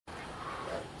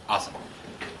Awesome.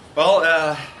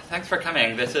 Well, thanks for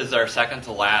coming. This is our second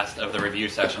to last of the review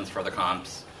sessions for the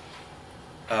comps.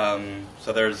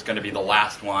 So there's going to be the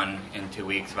last one in 2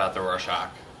 weeks about the Rorschach.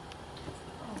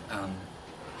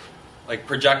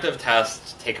 Projective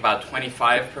tests take about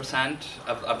 25%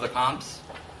 of the comps,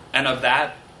 and of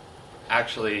that,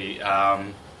 actually,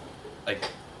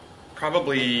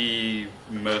 probably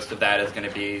most of that is going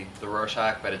to be the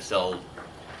Rorschach, but it's still,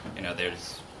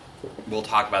 we'll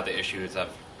talk about the issues of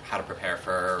how to prepare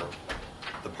for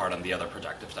the part on the other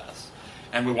projective tests.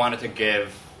 And we wanted to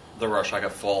give the Rorschach a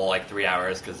full 3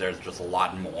 hours because there's just a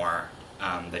lot more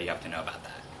that you have to know about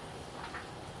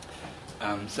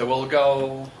that. So we'll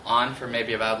go on for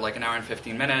maybe about an hour and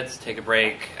 15 minutes, take a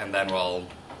break, and then we'll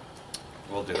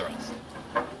do the rest.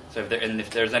 So if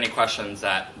there's any questions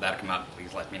that come up,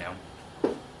 please let me know.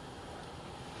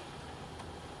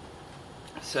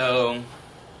 So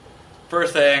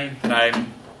first thing that I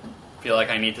feel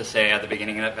like I need to say at the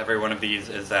beginning of every one of these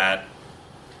is that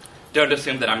don't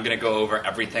assume that I'm going to go over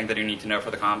everything that you need to know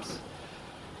for the comps.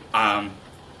 I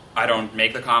don't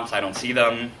make the comps. I don't see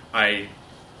them. I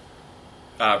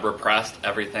repressed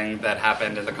everything that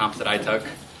happened in the comps that I took,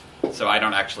 so I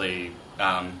don't actually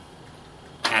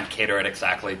can't cater it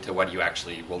exactly to what you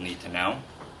actually will need to know.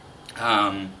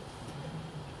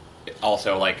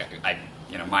 Also,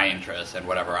 my interests and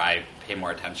whatever I pay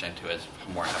more attention to is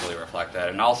more heavily reflected,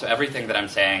 and also everything that I'm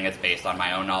saying is based on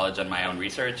my own knowledge and my own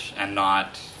research, and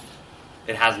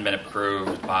it hasn't been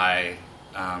approved by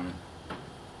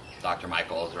Dr.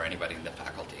 Michaels or anybody in the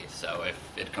faculty. So if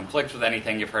it conflicts with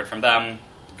anything you've heard from them,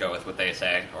 go with what they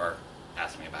say or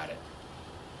ask me about it.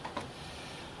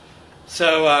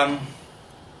 So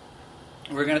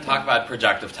we're going to talk about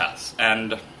projective tests,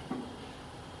 and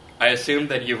I assume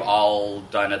that you've all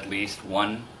done at least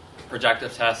one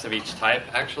projective test of each type,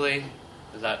 actually.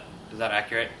 Is that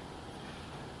accurate?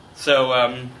 So,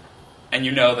 and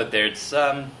you know that there's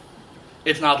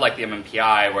it's not like the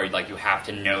MMPI where you have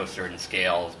to know certain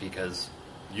scales, because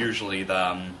usually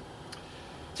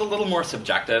it's a little more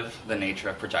subjective, the nature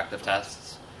of projective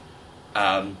tests.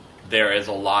 There is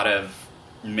a lot of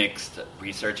mixed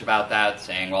research about that,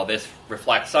 saying, well, this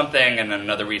reflects something, and then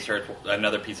another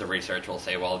piece of research will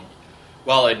say, well,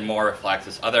 it more reflects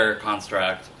this other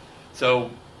construct.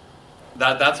 So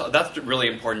that's really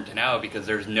important to know, because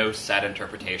there's no set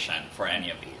interpretation for any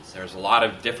of these. There's a lot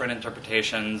of different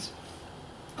interpretations,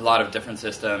 a lot of different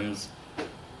systems,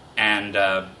 and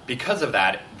because of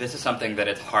that, this is something that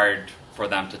it's hard for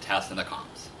them to test in the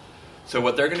comps. So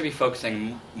what they're going to be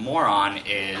focusing more on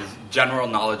is general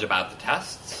knowledge about the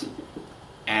tests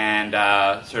and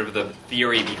sort of the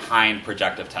theory behind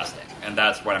projective testing, and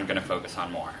that's what I'm going to focus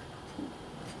on more.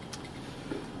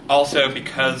 Also,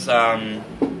 because the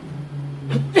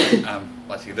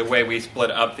way we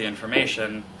split up the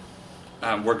information,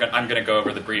 I'm going to go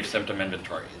over the brief symptom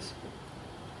inventories,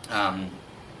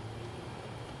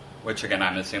 which again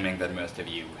I'm assuming that most of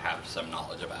you have some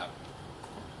knowledge about.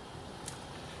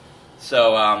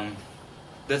 So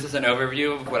this is an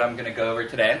overview of what I'm going to go over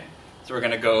today. So we're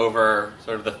going to go over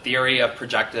sort of the theory of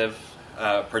projective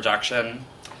projection,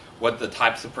 what the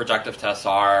types of projective tests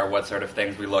are, what sort of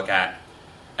things we look at,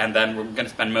 and then we're going to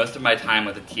spend most of my time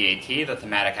with the TAT, the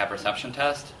thematic apperception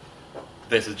test.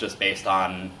 This is just based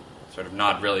on sort of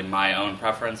not really my own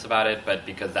preference about it, but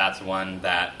because that's one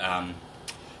that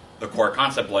the core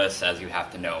concept list says you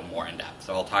have to know more in depth.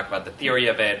 So I'll talk about the theory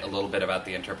of it, a little bit about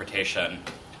the interpretation.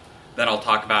 Then I'll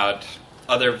talk about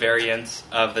other variants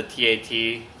of the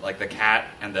TAT, like the CAT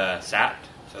and the SAT,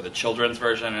 so the children's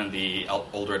version and the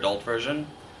older adult version.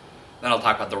 Then I'll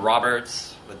talk about the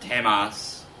Roberts, the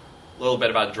TAMAS, a little bit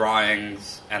about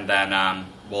drawings, and then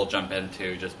we'll jump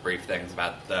into just brief things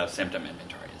about the symptom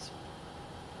inventories.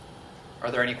 Are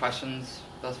there any questions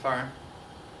thus far?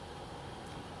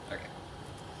 Okay.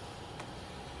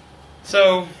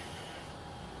 So,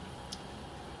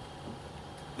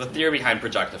 the theory behind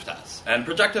projective tests. And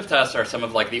projective tests are some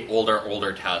of the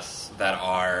older tests that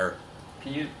are...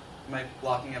 am I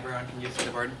blocking everyone? Can you see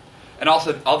the board? And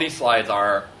also, all these slides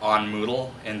are on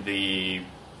Moodle in the,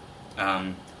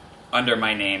 under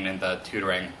my name in the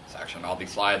tutoring section. All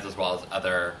these slides as well as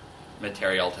other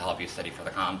material to help you study for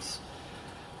the comps.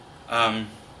 So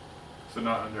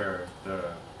not under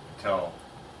the Patel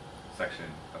section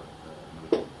of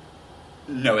the Moodle?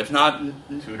 No, it's not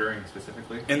tutoring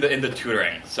specifically. In the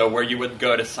tutoring. So where you would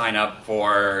go to sign up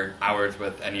for hours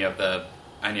with any of the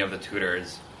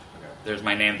tutors. Okay. There's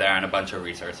my name there and a bunch of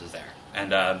resources there,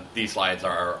 and these slides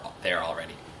are there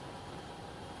already.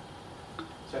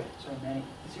 Sorry, Manny,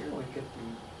 is there a way to get the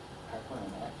PowerPoint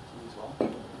on that as well?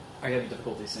 Are you having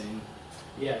difficulty seeing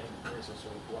Yeah, there's a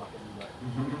sort of block in, but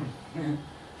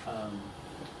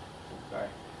sorry.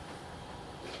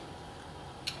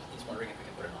 He's wondering if we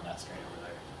can put it on that screen over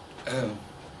there.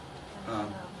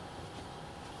 Oh.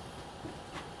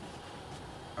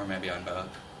 Or maybe on both.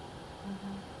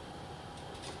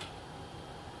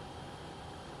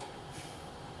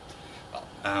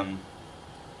 Well,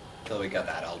 till we get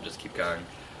that, I'll just keep going.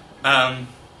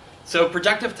 So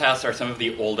projective tests are some of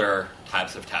the older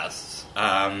types of tests,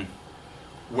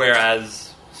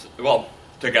 whereas, well,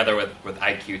 together with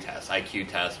IQ tests. IQ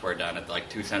tests were done like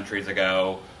 2 centuries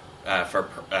ago for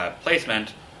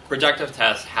placement. Projective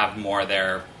tests have more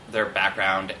their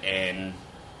background in...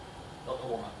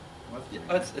 Oh,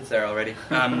 it's there already.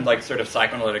 Like sort of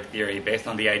psychoanalytic theory based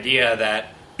on the idea that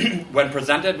when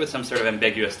presented with some sort of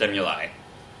ambiguous stimuli,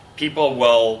 people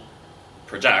will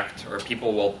project, or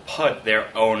people will put their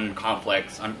own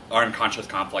conflicts, unconscious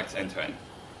conflicts into it.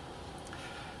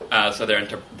 So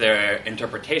their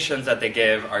interpretations that they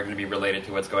give are going to be related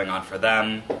to what's going on for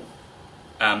them.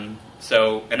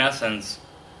 So in essence,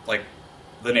 like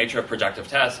the nature of projective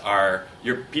tests are,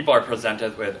 people are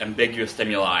presented with ambiguous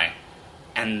stimuli,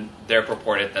 and they're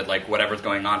purported that like whatever's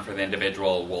going on for the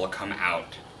individual will come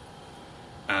out.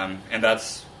 And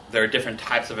there are different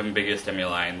types of ambiguous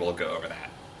stimuli, and we'll go over that.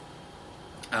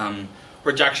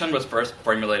 Projection was first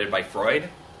formulated by Freud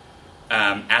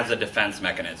as a defense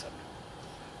mechanism.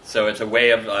 So it's a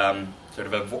way of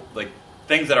like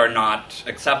things that are not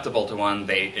acceptable to one,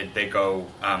 they go,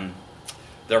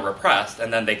 they're repressed,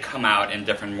 and then they come out in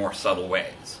different, more subtle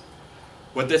ways.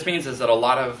 What this means is that a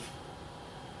lot of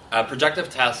projective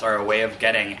tests are a way of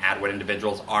getting at what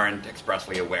individuals aren't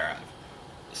expressly aware of.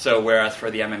 So whereas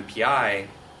for the MMPI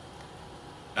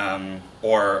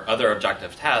or other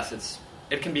objective tests,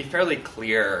 it can be fairly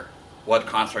clear what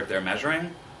construct they're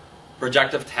measuring.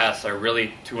 Projective tests are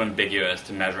really too ambiguous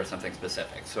to measure something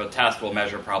specific. So a test will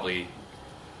measure probably,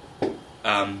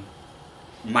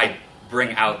 might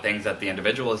bring out things that the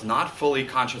individual is not fully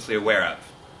consciously aware of.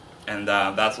 And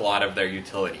that's a lot of their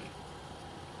utility.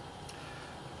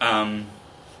 Other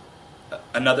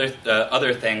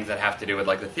things that have to do with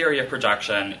like the theory of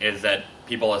projection is that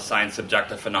people assign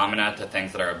subjective phenomena to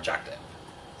things that are objective.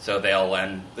 So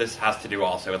this has to do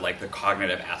also with like the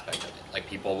cognitive aspect of it. Like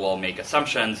people will make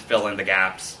assumptions, fill in the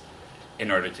gaps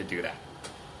in order to do that.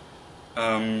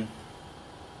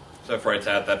 So Freud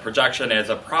said that projection is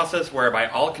a process whereby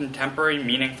all contemporary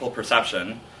meaningful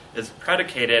perception is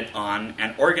predicated on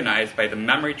and organized by the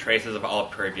memory traces of all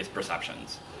previous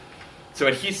perceptions. So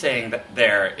what he's saying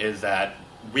there is that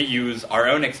we use our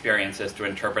own experiences to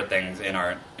interpret things in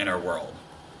our world.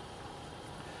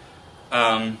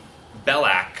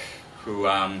 Belak, who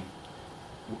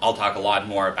I'll talk a lot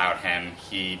more about him,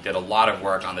 he did a lot of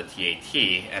work on the TAT,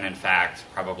 and in fact,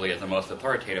 probably is the most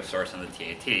authoritative source on the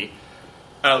TAT,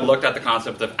 looked at the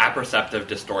concept of apperceptive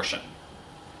distortion.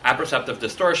 Apperceptive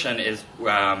distortion is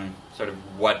sort of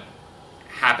what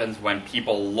happens when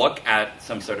people look at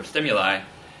some sort of stimuli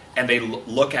and they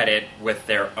look at it with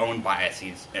their own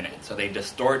biases in it. So they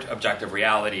distort objective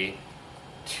reality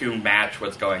to match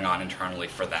what's going on internally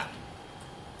for them.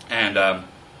 And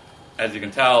as you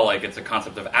can tell, like it's a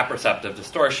concept of apperceptive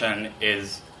distortion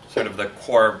is sort of the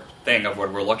core thing of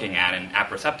what we're looking at in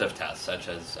apperceptive tests, such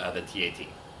as the TAT.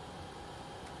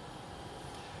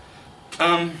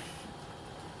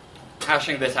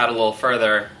 Hashing this out a little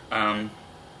further,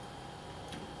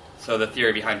 so the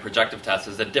theory behind projective tests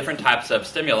is that different types of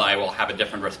stimuli will have a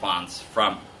different response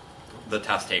from the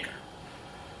test taker.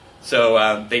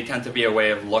 So they tend to be a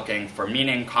way of looking for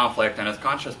meaning, conflict, and as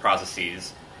conscious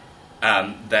processes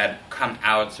that come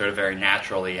out sort of very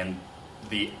naturally in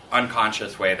the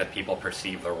unconscious way that people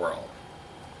perceive their world.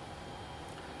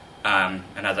 And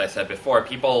as I said before,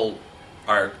 people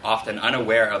are often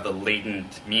unaware of the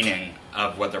latent meaning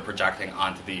of what they're projecting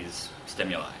onto these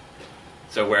stimuli.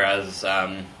 So whereas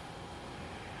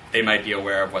they might be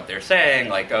aware of what they're saying,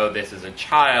 like, oh, this is a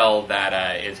child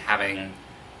that is having,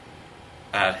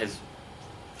 his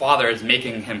father is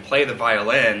making him play the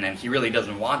violin, and he really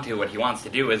doesn't want to. What he wants to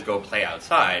do is go play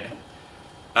outside.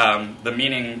 The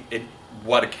meaning,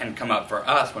 what can come up for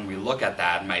us when we look at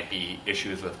that might be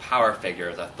issues with power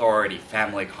figures, authority,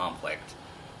 family conflict,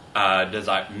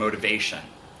 desire, motivation.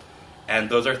 And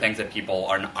those are things that people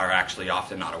are actually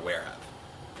often not aware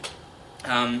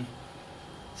of.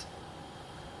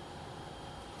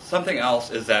 Something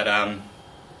else is that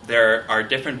there are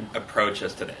different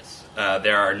approaches to this.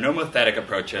 There are nomothetic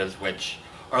approaches which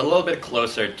are a little bit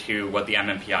closer to what the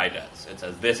MMPI does. It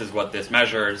says this is what this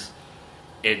measures.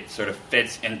 It sort of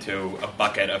fits into a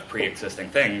bucket of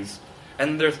pre-existing things.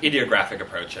 And there's ideographic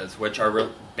approaches, which are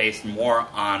based more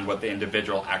on what the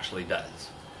individual actually does.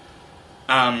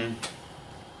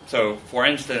 So, for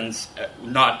instance,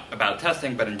 not about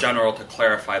testing, but in general, to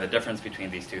clarify the difference between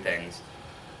these two things,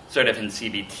 sort of in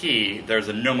CBT, there's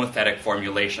a nomothetic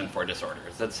formulation for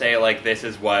disorders that say, like, this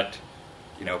is what,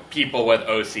 people with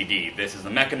OCD, this is the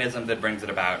mechanism that brings it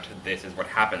about, this is what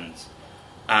happens.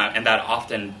 And that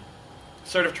often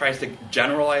sort of tries to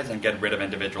generalize and get rid of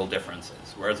individual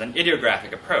differences, whereas an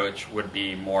ideographic approach would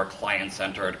be more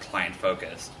client-centered,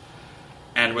 client-focused.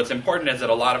 And what's important is that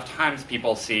a lot of times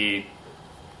people see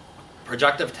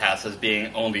projective tests as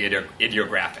being only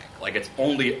ideographic, like it's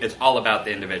all about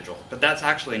the individual, but that's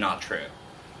actually not true.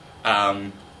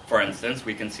 For instance,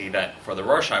 we can see that for the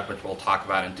Rorschach, which we'll talk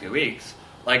about in 2 weeks,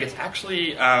 like it's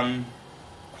actually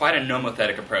quite a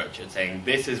nomothetic approach. It's saying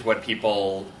this is what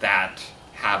people that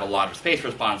have a lot of space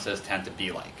responses tend to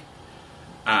be like.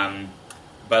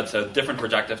 But so different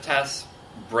projective tests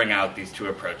bring out these two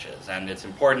approaches, and it's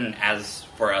important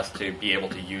for us to be able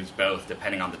to use both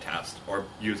depending on the test, or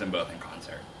use them both in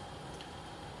concert.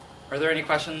 Are there any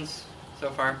questions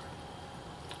so far?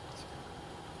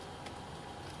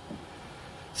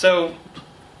 So,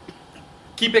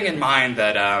 keeping in mind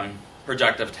that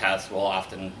projective tests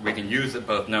we can use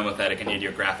both nomothetic and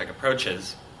ideographic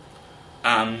approaches,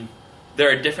 there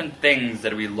are different things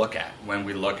that we look at when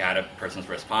we look at a person's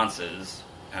responses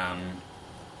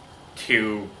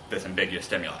to this ambiguous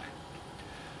stimuli.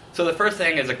 So the first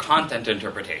thing is a content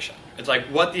interpretation. It's like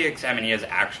what the examinee is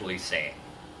actually saying.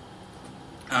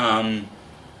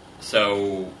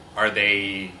 So are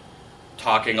they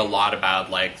talking a lot about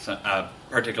like a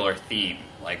particular theme,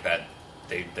 like that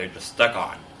they're just stuck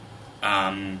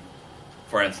on?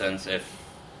 For instance, if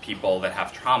people that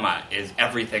have trauma, is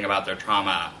everything about their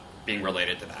trauma being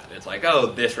related to that? It's like, oh,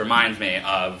 this reminds me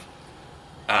of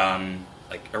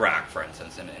like Iraq, for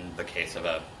instance, in the case of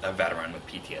a veteran with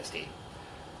PTSD.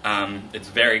 It's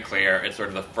very clear. It's sort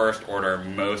of the first order,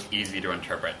 most easy to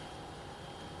interpret.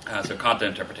 So content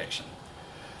interpretation.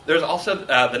 There's also,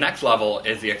 the next level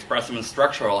is the expressive and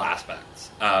structural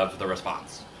aspects of the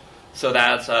response. So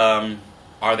that's,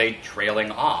 are they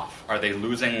trailing off? Are they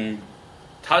losing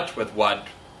touch with what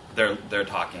they're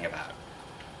talking about?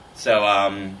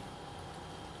 So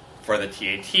for the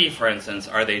TAT, for instance,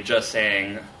 are they just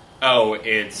saying, oh,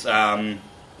 it's a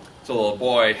little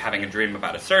boy having a dream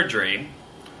about a surgery,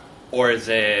 or is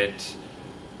it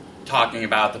talking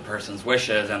about the person's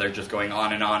wishes and they're just going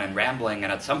on and rambling,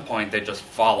 and at some point they just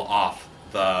fall off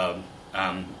the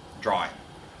drawing?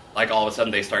 Like all of a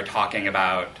sudden they start talking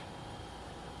about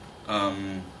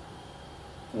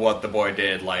what the boy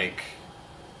did like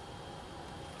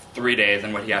 3 days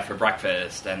and what he had for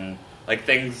breakfast, and like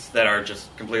things that are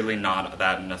just completely not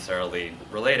that necessarily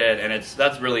related, and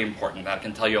that's really important. That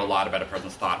can tell you a lot about a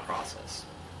person's thought process.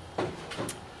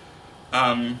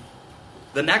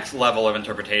 The next level of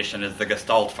interpretation is the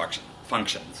Gestalt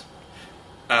functions.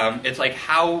 It's like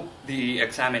how the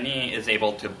examinee is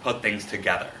able to put things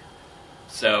together.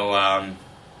 So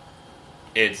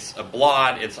it's a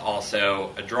blot, it's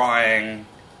also a drawing.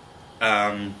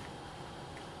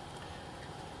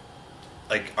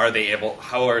 Like,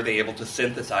 how are they able to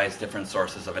synthesize different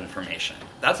sources of information?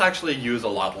 That's actually used a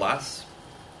lot less,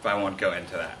 but I won't go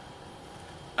into that.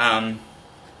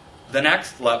 The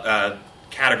next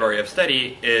category of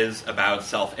study is about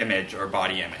self-image or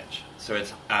body image. So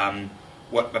it's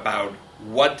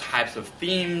what types of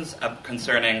themes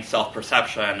concerning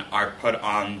self-perception are put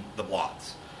on the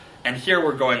blots. And here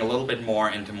we're going a little bit more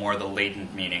into the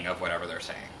latent meaning of whatever they're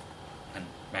saying. And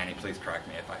Manny, please correct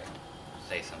me if I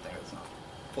say something that's not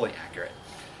fully accurate.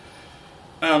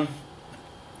 And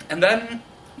then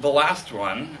the last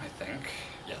one, I think,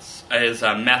 yes, is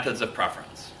methods of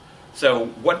preference. So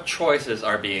what choices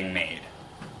are being made?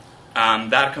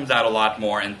 That comes out a lot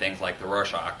more in things like the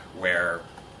Rorschach, where,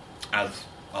 as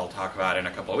I'll talk about in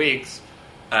a couple of weeks,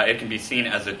 it can be seen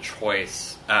as a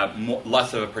choice,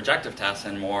 less of a projective test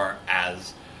and more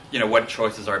as, what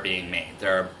choices are being made.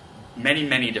 There are many,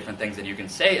 many different things that you can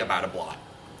say about a blot,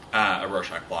 a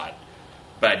Rorschach blot,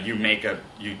 but you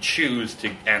choose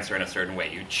to answer in a certain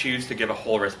way. You choose to give a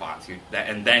whole response,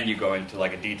 and then you go into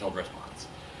like a detailed response.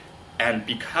 And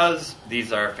because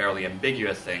these are fairly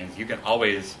ambiguous things, you can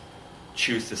always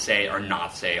choose to say or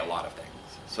not say a lot of things.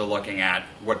 So looking at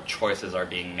what choices are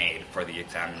being made for the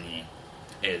examinee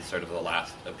is sort of the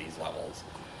last of these levels.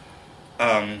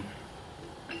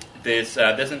 This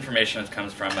information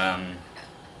comes from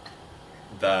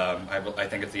I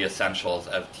think it's the essentials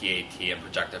of TAT and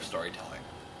projective storytelling.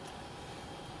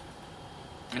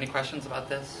 Any questions about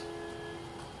this?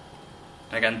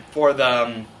 Again, for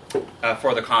the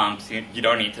for the comps, you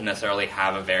don't need to necessarily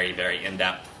have a very, very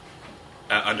in-depth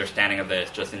understanding of this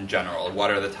just in general.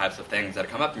 What are the types of things that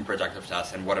come up in projective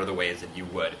tests, and what are the ways that you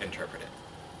would interpret it?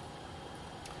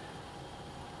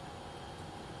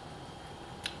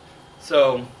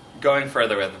 So going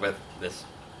further with this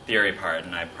theory part,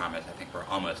 and I promise I think we're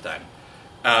almost done,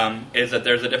 is that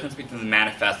there's a difference between the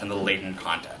manifest and the latent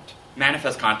content.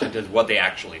 Manifest content is what they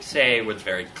actually say, what's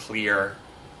very clear.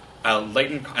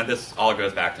 Latent, and this all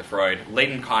goes back to Freud,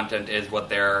 latent content is what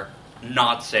they're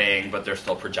not saying, but they're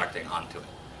still projecting onto it.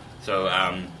 So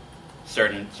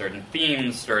certain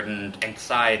themes, certain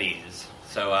anxieties.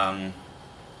 So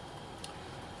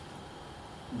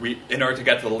in order to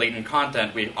get to the latent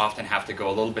content, we often have to go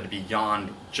a little bit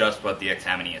beyond just what the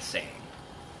examinee is saying.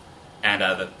 And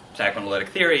the psychoanalytic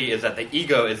theory is that the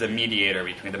ego is a mediator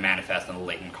between the manifest and the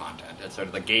latent content. It's sort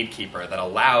of the gatekeeper that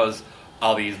allows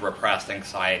all these repressed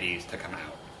anxieties to come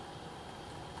out.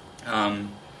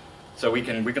 So we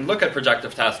can look at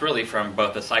projective tests really from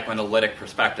both the psychoanalytic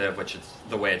perspective, which is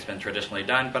the way it's been traditionally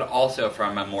done, but also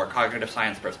from a more cognitive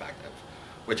science perspective,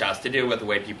 which has to do with the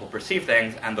way people perceive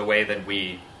things and the way that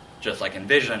we, just like in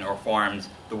vision or forms,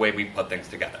 the way we put things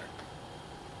together.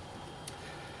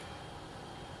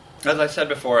 As I said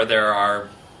before, there are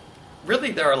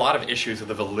a lot of issues with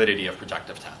the validity of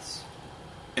projective tests.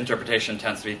 Interpretation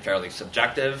tends to be fairly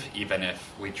subjective, even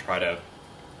if we try to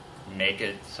make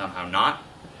it somehow not.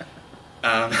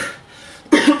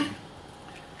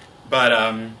 But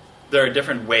there are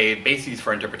different bases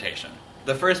for interpretation.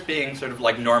 The first being sort of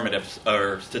like normative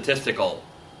or statistical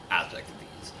aspects of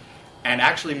these. And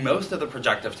actually most of the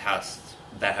projective tests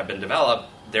that have been developed,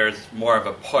 there's more of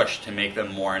a push to make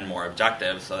them more and more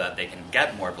objective so that they can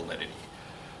get more validity.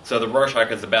 So the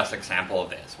Rorschach is the best example of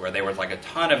this, where there was like a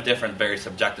ton of different very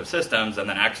subjective systems, and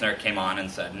then Exner came on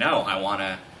and said, no, I want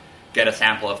to get a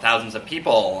sample of thousands of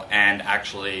people and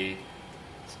actually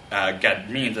get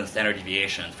means and standard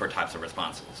deviations for types of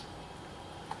responses.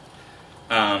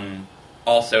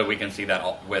 Also, we can see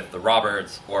that with the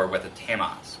Roberts or with the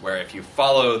Temas, where if you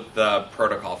follow the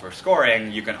protocol for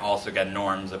scoring, you can also get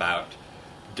norms about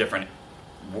different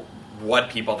what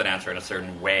people that answer in a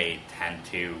certain way tend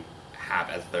to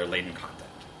have as their latent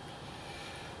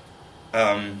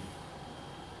content.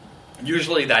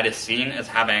 Usually that is seen as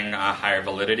having a higher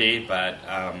validity, but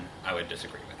I would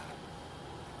disagree with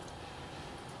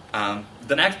that.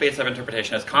 The next base of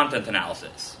interpretation is content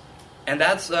analysis. And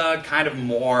that's kind of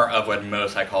more of what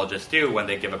most psychologists do when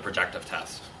they give a projective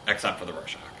test, except for the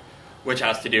Rorschach, which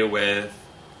has to do with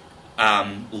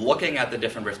looking at the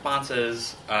different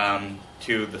responses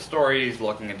to the stories,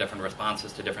 looking at different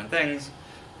responses to different things,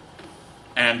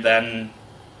 and then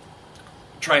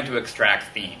trying to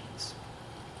extract themes.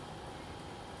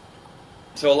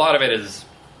 So a lot of it is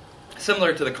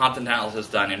similar to the content analysis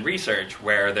done in research,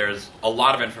 where there's a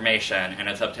lot of information, and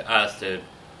it's up to us to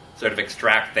sort of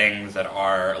extract things that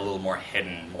are a little more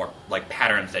hidden, more like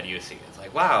patterns that you see. It's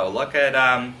like, wow, look at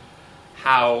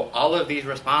how all of these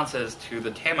responses to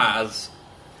the temas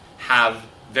have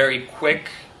very quick,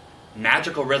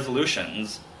 magical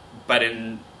resolutions, but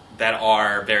that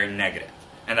are very negative.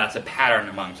 And that's a pattern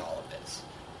amongst all of this.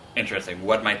 Interesting.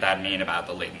 What might that mean about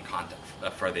the latent content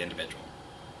for the individual?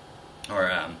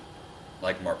 Or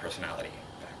like more personality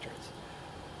factors.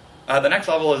 The next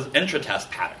level is intratest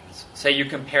patterns. Say you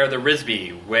compare the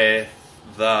RISB with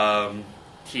the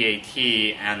TAT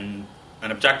and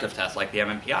an objective test like the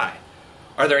MMPI.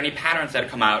 Are there any patterns that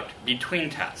come out between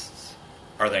tests?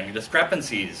 Are there any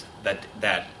discrepancies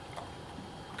that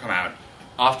come out?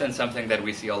 Often something that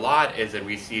we see a lot is that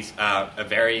we see a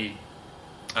very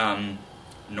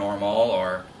normal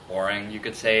or boring, you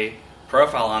could say,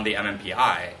 profile on the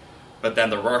MMPI, but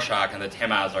then the Rorschach and the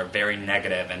Temas are very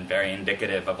negative and very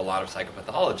indicative of a lot of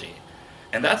psychopathology.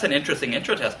 And that's an interesting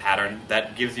intratest pattern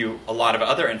that gives you a lot of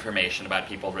other information about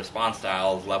people's response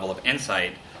styles, level of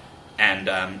insight, and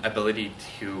ability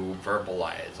to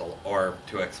verbalize or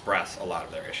to express a lot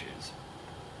of their issues.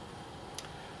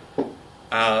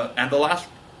 And the last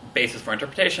basis for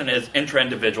interpretation is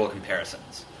intra-individual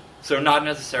comparisons. So not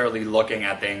necessarily looking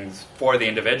at things for the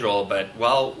individual, but,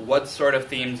 well, what sort of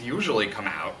themes usually come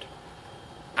out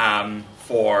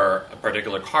for a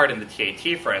particular card in the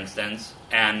TAT, for instance,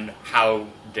 and how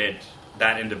did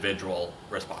that individual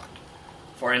respond?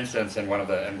 For instance, and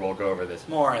we'll go over this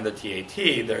more, in the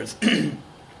TAT, there's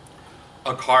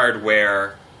a card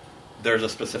where there's a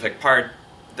specific part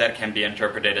that can be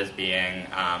interpreted as being,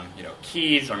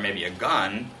 keys or maybe a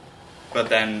gun, but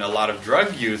then a lot of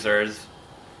drug users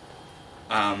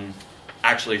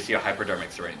actually see a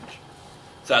hypodermic syringe.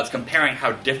 So that's comparing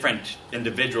how different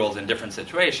individuals in different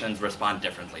situations respond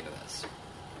differently to this.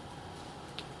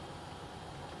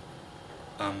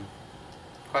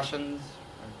 questions?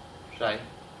 Or should I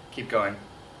keep going?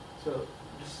 So,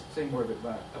 just saying more a bit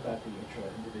about the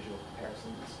intra-individual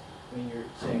comparisons. I mean, you're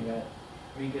saying that,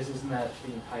 because isn't that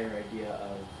the entire idea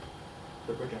of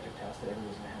the projective test, that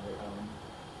everyone's going to have their own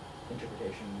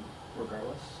interpretation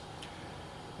regardless?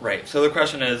 Right. So the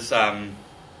question is, how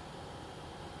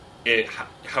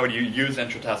would you use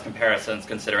intra-test comparisons,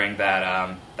 considering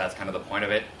that that's kind of the point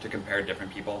of it, to compare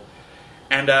different people?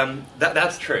 And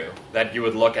that's true, that you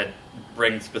would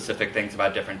bring specific things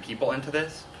about different people into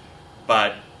this,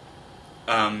 but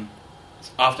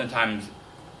oftentimes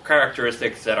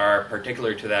characteristics that are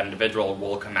particular to that individual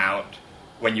will come out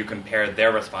when you compare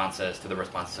their responses to the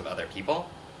responses of other people.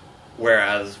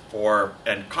 Whereas for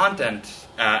content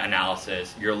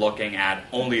analysis, you're looking at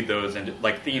only those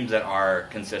themes that are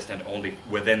consistent only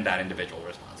within that individual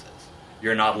responses.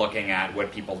 You're not looking at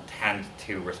what people tend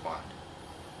to respond.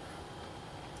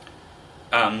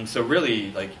 So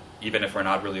really, even if we're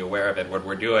not really aware of it, what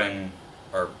we're doing,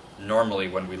 or normally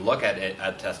when we look at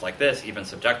a test like this, even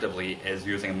subjectively, is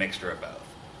using a mixture of both.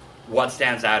 What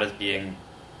stands out as being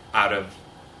out of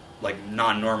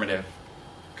non-normative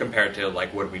compared to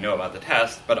what we know about the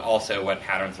test, but also what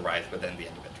patterns arise within the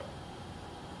individual.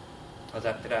 Did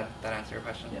that answer your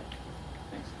question? Yeah.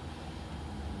 Thanks.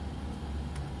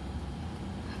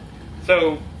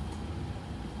 So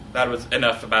that was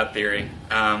enough about theory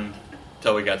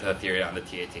until we got to the theory on the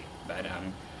TAT. But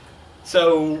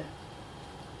so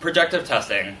projective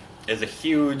testing is a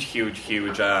huge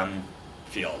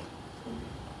field.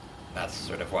 That's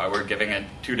sort of why we're giving it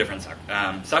two different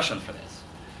sessions for this.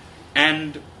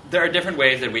 And there are different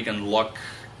ways that we can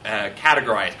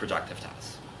categorize projective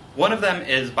tests. One of them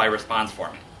is by response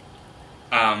format.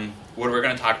 What we're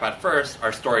going to talk about first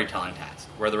are storytelling tasks,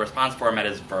 where the response format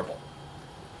is verbal.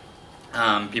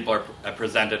 People are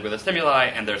presented with a stimuli,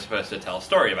 and they're supposed to tell a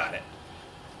story about it.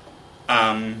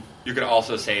 You could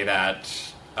also say that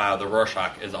the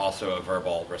Rorschach is also a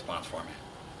verbal response format.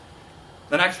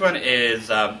 The next one is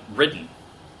written.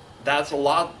 That's a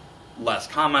lot less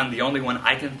common. The only one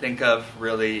I can think of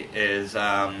really is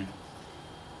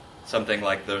something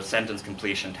like the sentence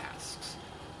completion tasks,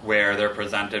 where they're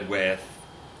presented with,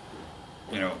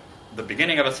 the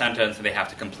beginning of a sentence and they have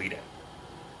to complete it.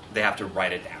 They have to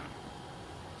write it down.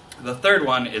 The third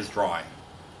one is drawing,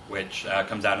 which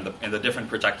comes out in the different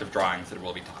projective drawings that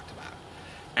will be talked about.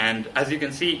 And as you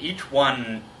can see, each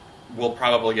one will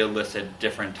probably elicit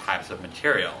different types of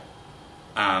material.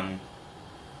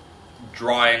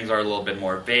 Drawings are a little bit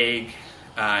more vague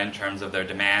in terms of their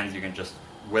demands. You can just,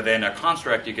 within a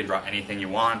construct, you can draw anything you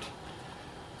want.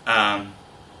 The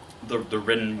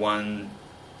written one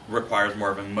requires more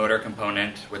of a motor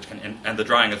component, which can, and the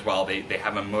drawing as well, they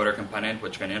have a motor component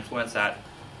which can influence that.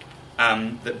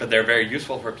 But they're very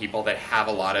useful for people that have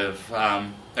a lot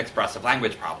of expressive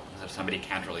language problems. If somebody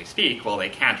can't really speak, well, they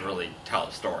can't really tell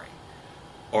a story.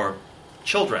 Or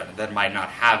children that might not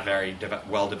have very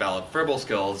well-developed verbal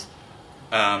skills,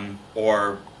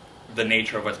 or the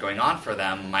nature of what's going on for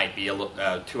them might be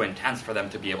too intense for them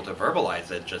to be able to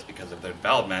verbalize it just because of their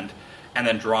development. And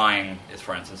then drawing is,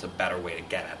 for instance, a better way to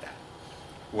get at that.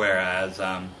 Whereas,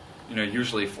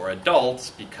 usually for adults,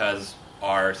 because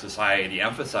our society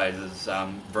emphasizes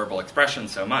verbal expression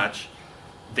so much,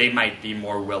 they might be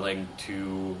more willing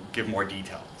to give more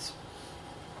details.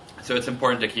 So it's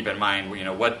important to keep in mind,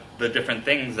 what the different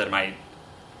things that might,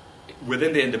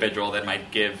 within the individual, that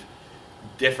might give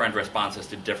different responses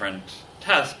to different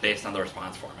tests based on the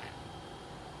response format.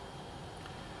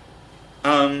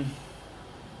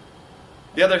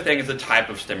 The other thing is the type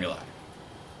of stimuli.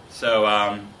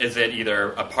 So is it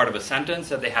either a part of a sentence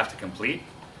that they have to complete?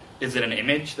 Is it an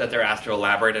image that they're asked to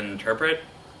elaborate and interpret?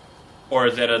 Or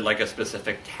is it a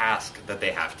specific task that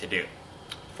they have to do?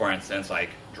 For instance,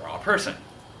 draw a person.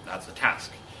 That's a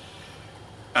task.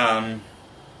 And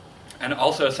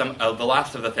also the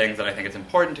last of the things that I think it's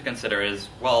important to consider is,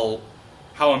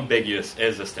 how ambiguous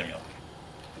is a stimuli?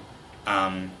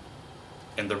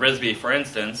 In the RISB, for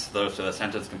instance, those are the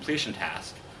sentence completion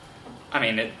task.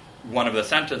 One of the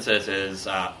sentences is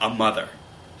a mother.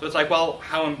 So it's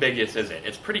how ambiguous is it?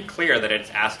 It's pretty clear that it's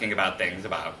asking about things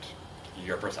about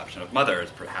your perception of mothers,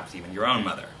 perhaps even your own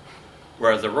mother.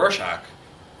 Whereas the Rorschach,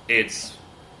 it's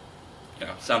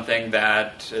something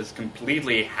that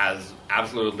has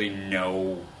absolutely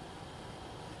no,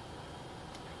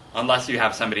 unless you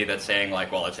have somebody that's saying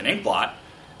it's an ink blot,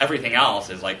 everything else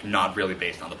is not really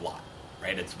based on the blot,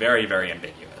 right? It's very, very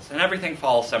ambiguous. And everything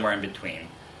falls somewhere in between.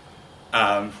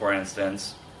 For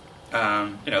instance,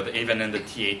 even in the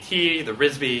TAT, the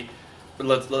RISB,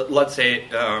 let's say,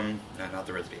 not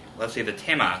the RISB, let's say the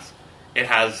TEMAS, it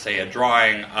has, say, a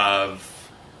drawing of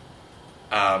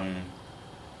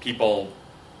people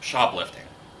shoplifting.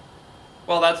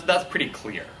 Well, that's pretty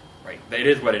clear, right? It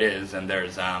is what it is, and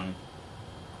there's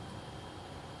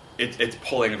it's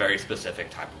pulling a very specific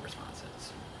type of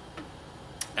responses.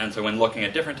 And so when looking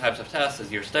at different types of tests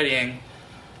as you're studying,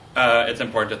 it's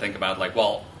important to think about, like,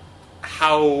 well,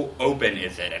 how open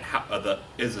is it, and how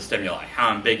is the stimuli? How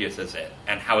ambiguous is it,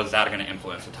 and how is that going to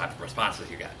influence the type of responses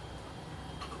you get?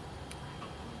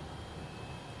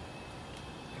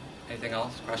 Anything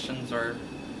else? Questions or?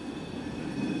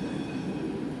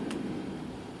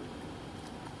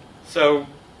 So,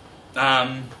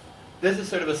 this is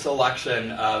sort of a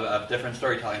selection of different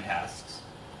storytelling tasks.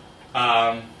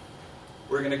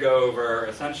 We're going to go over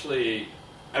essentially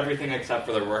everything except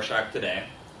for the Rorschach today.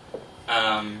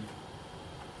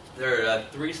 There are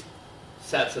 3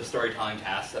 sets of storytelling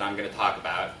tasks that I'm going to talk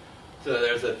about. So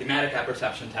there's a thematic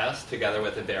apperception test together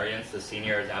with the variance, the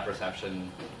senior's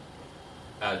apperception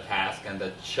task, and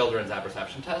the children's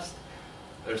apperception test.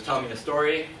 There's telling me a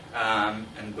story,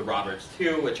 and the Roberts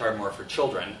 2, which are more for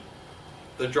children.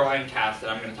 The drawing task that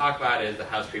I'm going to talk about is the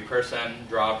house tree person,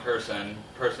 draw a person,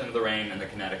 person of the rain, and the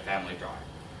kinetic family drawing.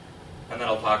 And then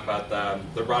I'll talk about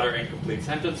the broader incomplete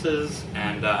sentences,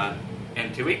 and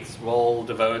in 2 weeks we'll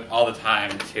devote all the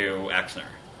time to Exner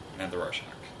and the Rorschach.